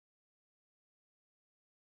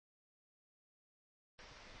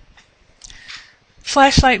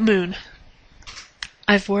Flashlight moon.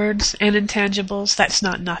 I've words and intangibles, that's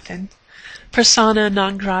not nothing. Persona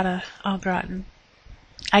non grata au gratin.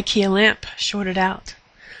 IKEA lamp, shorted out.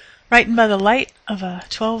 Writing by the light of a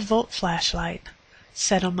 12-volt flashlight.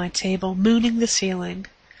 Set on my table, mooning the ceiling.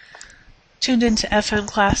 Tuned into FM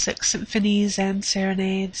classics, symphonies, and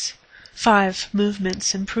serenades. 5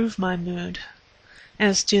 movements improve my mood,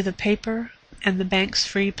 as do the paper and the bank's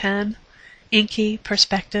free pen. Inky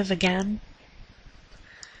perspective again.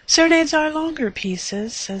 Serenades are longer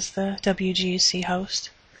pieces, says the WGC host.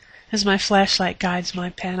 As my flashlight guides my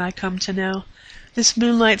pen, I come to know this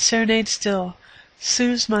moonlight serenade still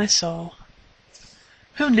soothes my soul.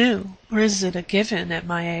 Who knew, or is it a given at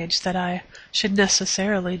my age, that I should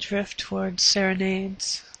necessarily drift towards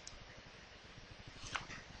serenades?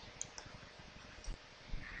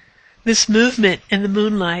 This movement in the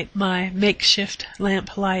moonlight my makeshift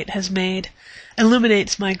lamp light has made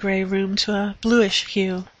illuminates my gray room to a bluish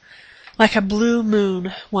hue. Like a blue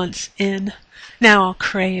moon once in, now I'll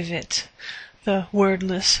crave it. The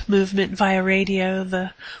wordless movement via radio,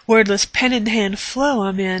 the wordless pen-in-hand flow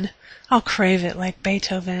I'm in, I'll crave it like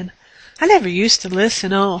Beethoven. I never used to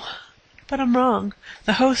listen, but I'm wrong.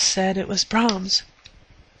 The host said it was Brahms.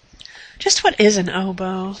 Just what is an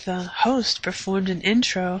oboe? The host performed an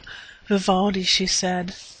intro. Vivaldi, she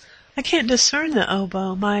said. I can't discern the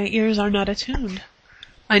oboe, my ears are not attuned.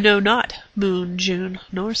 I know not moon, June,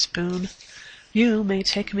 nor spoon. You may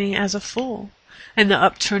take me as a fool, and the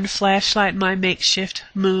upturned flashlight, my makeshift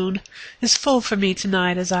moon, is full for me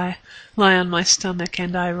tonight as I lie on my stomach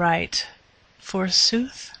and I write.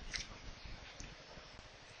 Forsooth?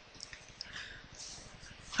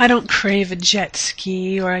 I don't crave a jet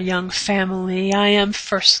ski or a young family. I am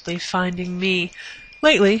firstly finding me,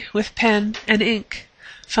 lately with pen and ink,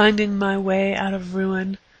 finding my way out of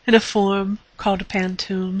ruin in a form called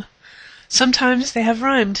pantoum. Sometimes they have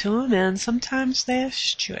rhyme to 'em, and sometimes they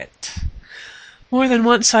eschew it. More than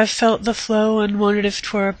once I've felt the flow and wondered if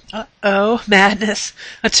 'twere, madness,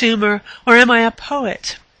 a tumor, or am I a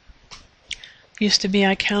poet? Used to be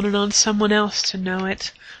I counted on someone else to know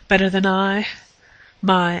it better than I.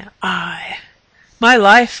 My I. My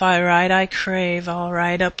life, I write, I crave, all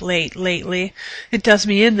right, up late lately. It does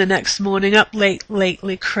me in the next morning, up late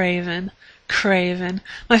lately, cravin',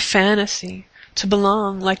 my fantasy, to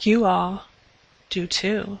belong like you all do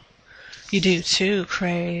too. You do too,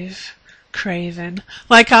 cravin',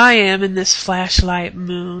 like I am in this flashlight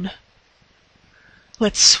moon.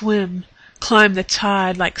 Let's swim, climb the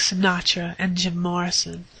tide like Sinatra and Jim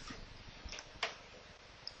Morrison.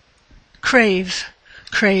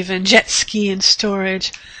 Craven, jet ski in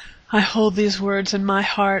storage. I hold these words in my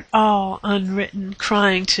heart, all unwritten,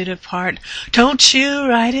 crying to depart. Don't you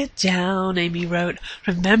write it down, Amy wrote.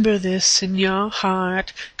 Remember this in your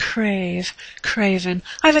heart. Craven.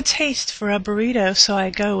 I've a taste for a burrito, so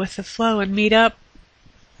I go with the flow and meet up.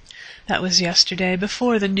 That was yesterday,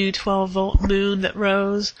 before the new 12-volt moon that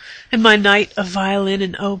rose, and my night of violin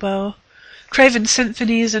and oboe. Craven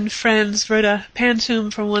Symphonies and Friends wrote a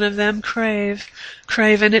pantoum for one of them.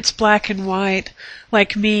 Craven, it's black and white.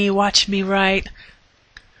 Like me, watch me write.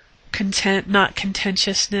 Content, not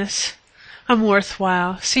contentiousness. I'm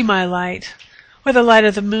worthwhile, see my light. Or the light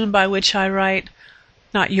of the moon by which I write.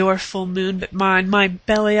 Not your full moon, but mine, my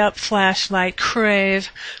belly-up flashlight. Craven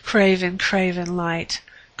light.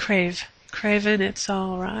 Craven, it's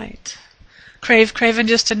all right. Craven,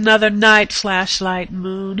 just another night, flashlight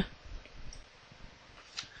moon.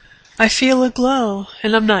 I feel a glow,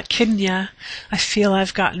 and I'm not kiddin' ya. I feel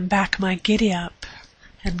I've gotten back my giddy-up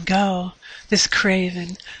and go. This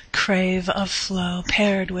crave of flow,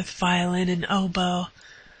 paired with violin and oboe.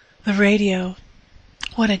 The radio,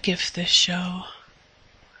 what a gift this show.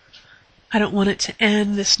 I don't want it to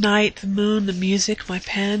end, this night, the moon, the music, my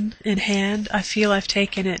pen in hand. I feel I've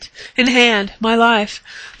taken it in hand, my life.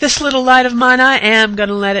 This little light of mine, I am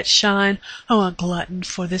gonna let it shine. Oh, a glutton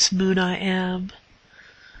for this moon I am.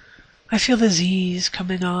 I feel the Z's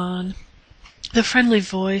coming on, the friendly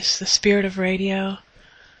voice, the spirit of radio.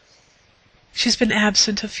 She's been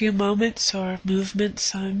absent a few moments or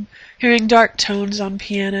movements. I'm hearing dark tones on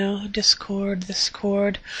piano, discord, this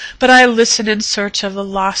chord. But I listen in search of the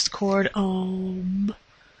lost chord. Home.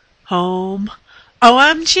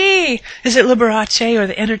 OMG! Is it Liberace or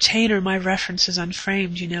the Entertainer? My reference is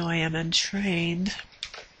unframed. You know I am untrained.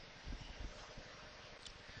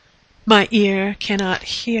 My ear cannot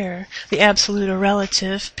hear the absolute or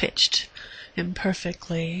relative, pitched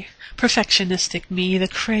imperfectly. Perfectionistic me, the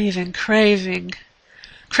craving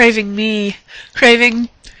me, craving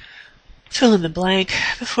Fill in the blank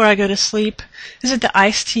before I go to sleep. Is it the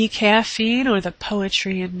iced tea caffeine or the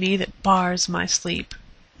poetry in me that bars my sleep?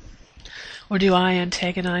 Or do I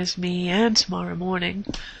antagonize me and tomorrow morning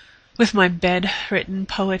with my bed-written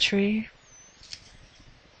poetry?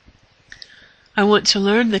 I want to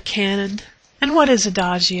learn the canon. And what is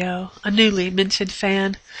adagio? A newly minted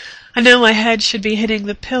fan. I know my head should be hitting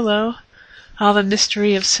the pillow. All the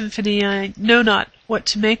mystery of symphony, I know not what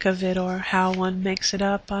to make of it or how one makes it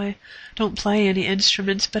up. I don't play any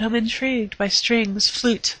instruments, but I'm intrigued by strings,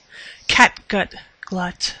 flute, catgut,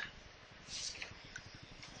 glut.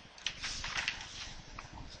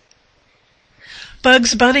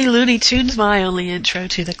 Bugs Bunny, Looney Tunes, my only intro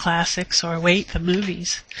to the classics, or wait, the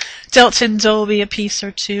movies. Delton Dolby, a piece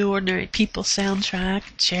or two, Ordinary People soundtrack,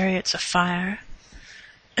 Chariots of Fire.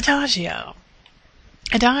 Adagio.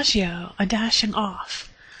 Adagio, a dashing off.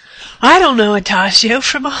 I don't know adagio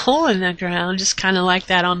from a hole in the ground, just kind of like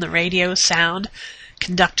that on the radio sound.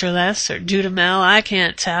 Conductorless or Dudamel, I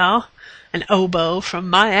can't tell. An oboe from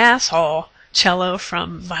my asshole. Cello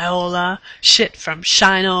from viola. Shit from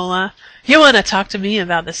shinola. You want to talk to me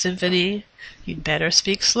about the symphony? You'd better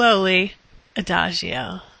speak slowly.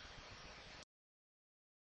 Adagio.